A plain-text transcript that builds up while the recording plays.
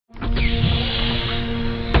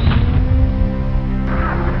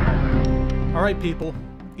Alright people,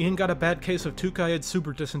 Ian got a bad case of Tukayid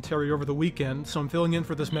super dysentery over the weekend, so I'm filling in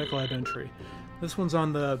for this Mechlab entry. This one's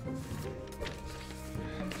on the...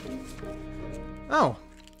 Oh,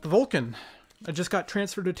 the Vulcan. I just got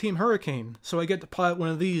transferred to Team Hurricane, so I get to pilot one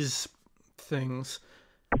of these... things.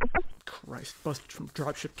 Christ, busted from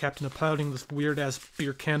dropship captain to piloting this weird-ass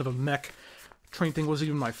beer can of a mech. Train thing wasn't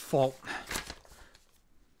even my fault.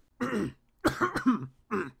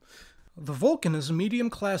 The Vulcan is a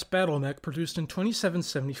medium-class battle mech produced in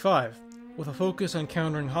 2775, with a focus on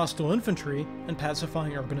countering hostile infantry and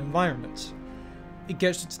pacifying urban environments. It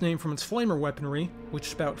gets its name from its flamer weaponry, which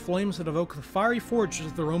spout flames that evoke the fiery forges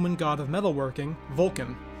of the Roman god of metalworking,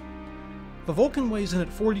 Vulcan. The Vulcan weighs in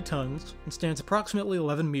at 40 tons and stands approximately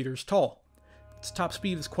 11 meters tall. Its top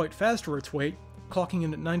speed is quite fast for its weight, clocking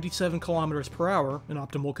in at 97 kilometers per hour in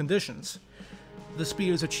optimal conditions. This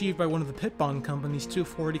speed is achieved by one of the Pitbond Company's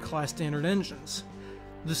 240 class standard engines.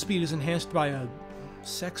 This speed is enhanced by a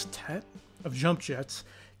sextet of jump jets,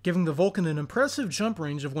 giving the Vulcan an impressive jump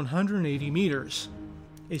range of 180 meters.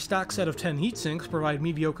 A stock set of 10 heatsinks provide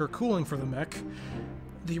mediocre cooling for the mech.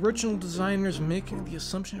 The original designers making the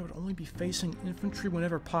assumption it would only be facing infantry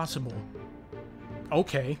whenever possible.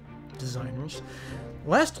 Okay, designers.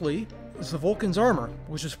 Lastly, is the Vulcan's armor,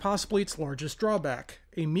 which is possibly its largest drawback.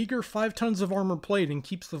 A meager 5 tons of armor plating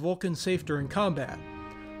keeps the Vulcan safe during combat.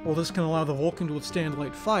 While this can allow the Vulcan to withstand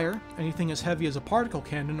light fire, anything as heavy as a particle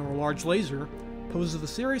cannon or a large laser poses the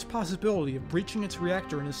serious possibility of breaching its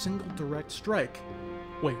reactor in a single direct strike.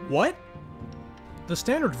 Wait, what? The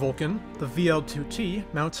standard Vulcan, the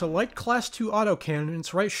VL-2T, mounts a light Class 2 autocannon in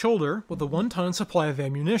its right shoulder with a 1-ton supply of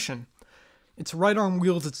ammunition. Its right arm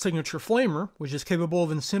wields its signature flamer, which is capable of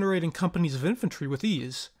incinerating companies of infantry with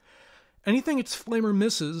ease. Anything its flamer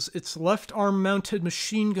misses, its left arm-mounted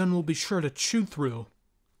machine gun will be sure to chew through.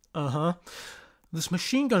 This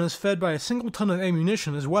machine gun is fed by a single ton of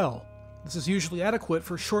ammunition as well. This is usually adequate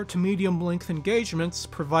for short to medium-length engagements,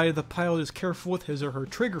 provided the pilot is careful with his or her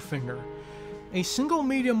trigger finger. A single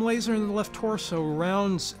medium laser in the left torso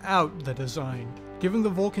rounds out the design, giving the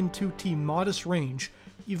Vulcan 2T modest range,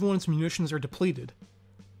 even when its munitions are depleted.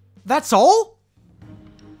 That's all?!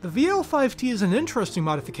 The VL-5T is an interesting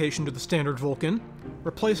modification to the standard Vulcan,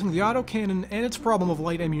 replacing the autocannon and its problem of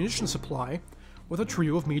light ammunition supply with a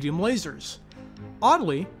trio of medium lasers.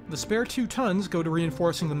 Oddly, the spare 2 tons go to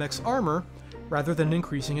reinforcing the mech's armor, rather than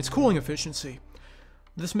increasing its cooling efficiency.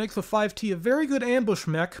 This makes the 5T a very good ambush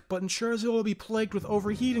mech, but ensures it will be plagued with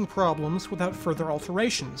overheating problems without further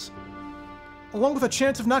alterations. Along with a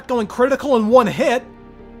chance of not going critical in one hit!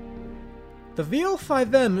 The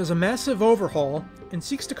VL-5M is a massive overhaul, and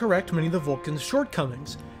seeks to correct many of the Vulcan's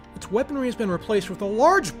shortcomings. Its weaponry has been replaced with a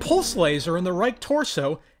large pulse laser in the right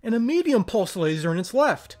torso, and a medium pulse laser in its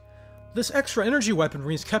left. This extra energy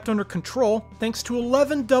weaponry is kept under control thanks to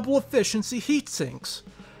 11 double-efficiency heatsinks.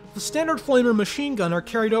 The standard flamer machine gun are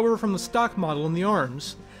carried over from the stock model in the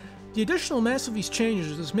arms. The additional mass of these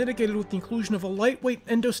changes is mitigated with the inclusion of a lightweight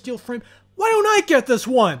endosteel frame. Why don't I get this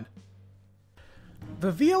one?!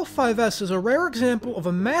 The VL-5S is a rare example of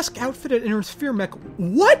a mask-outfitted intersphere mech.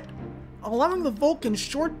 What?! Allowing the Vulcan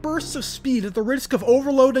short bursts of speed at the risk of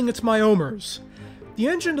overloading its myomers. The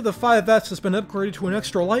engine to the 5S has been upgraded to an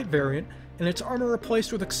extra light variant, and its armor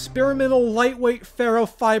replaced with experimental lightweight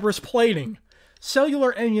ferrofibrous plating.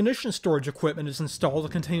 Cellular ammunition storage equipment is installed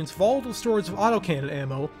that contains volatile storage of autocannon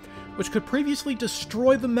ammo, which could previously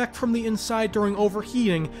destroy the mech from the inside during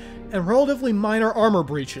overheating and relatively minor armor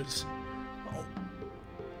breaches.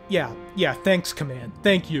 Yeah, thanks, Command.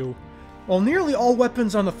 Thank you. While nearly all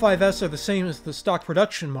weapons on the 5S are the same as the stock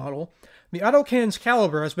production model, the autocannon's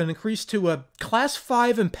caliber has been increased to a Class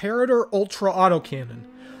 5 Imperator Ultra autocannon.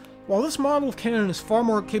 While this model of cannon is far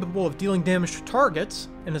more capable of dealing damage to targets,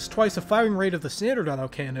 and is twice the firing rate of the standard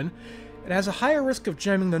autocannon, it has a higher risk of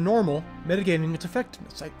jamming than normal, mitigating its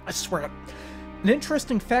effectiveness. I swear. An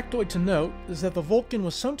interesting factoid to note is that the Vulcan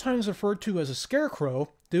was sometimes referred to as a scarecrow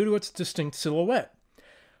due to its distinct silhouette.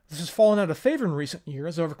 This has fallen out of favor in recent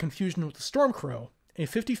years over confusion with the Stormcrow, a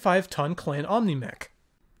 55-ton clan omni-mech.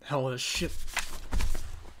 Hell of shit.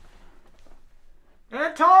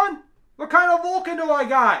 Anton? What kind of Vulcan do I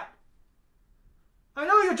got? I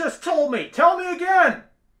know you just told me. Tell me again.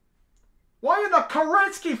 Why in the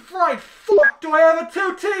Kerensky fried fuck do I have a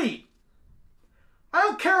 2T? I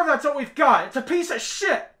don't care if that's what we've got. It's a piece of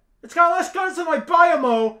shit. It's got less guns than my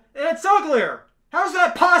Biomo, and it's uglier. How's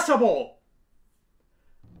that possible?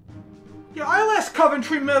 Yeah, I'll ask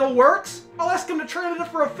Coventry Metalworks. I'll ask him to trade it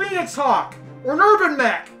for a Phoenix Hawk, or an Urban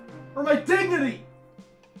Mech, or my Dignity.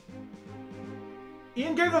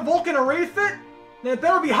 Ian gave the Vulcan a refit? Then it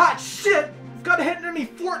better be hot shit, I've got to hit an enemy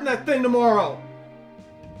fort in that thing tomorrow!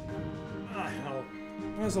 Ah, hell.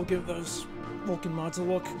 Might as well give those Vulcan mods a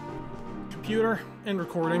look. Computer, and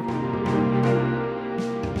recording.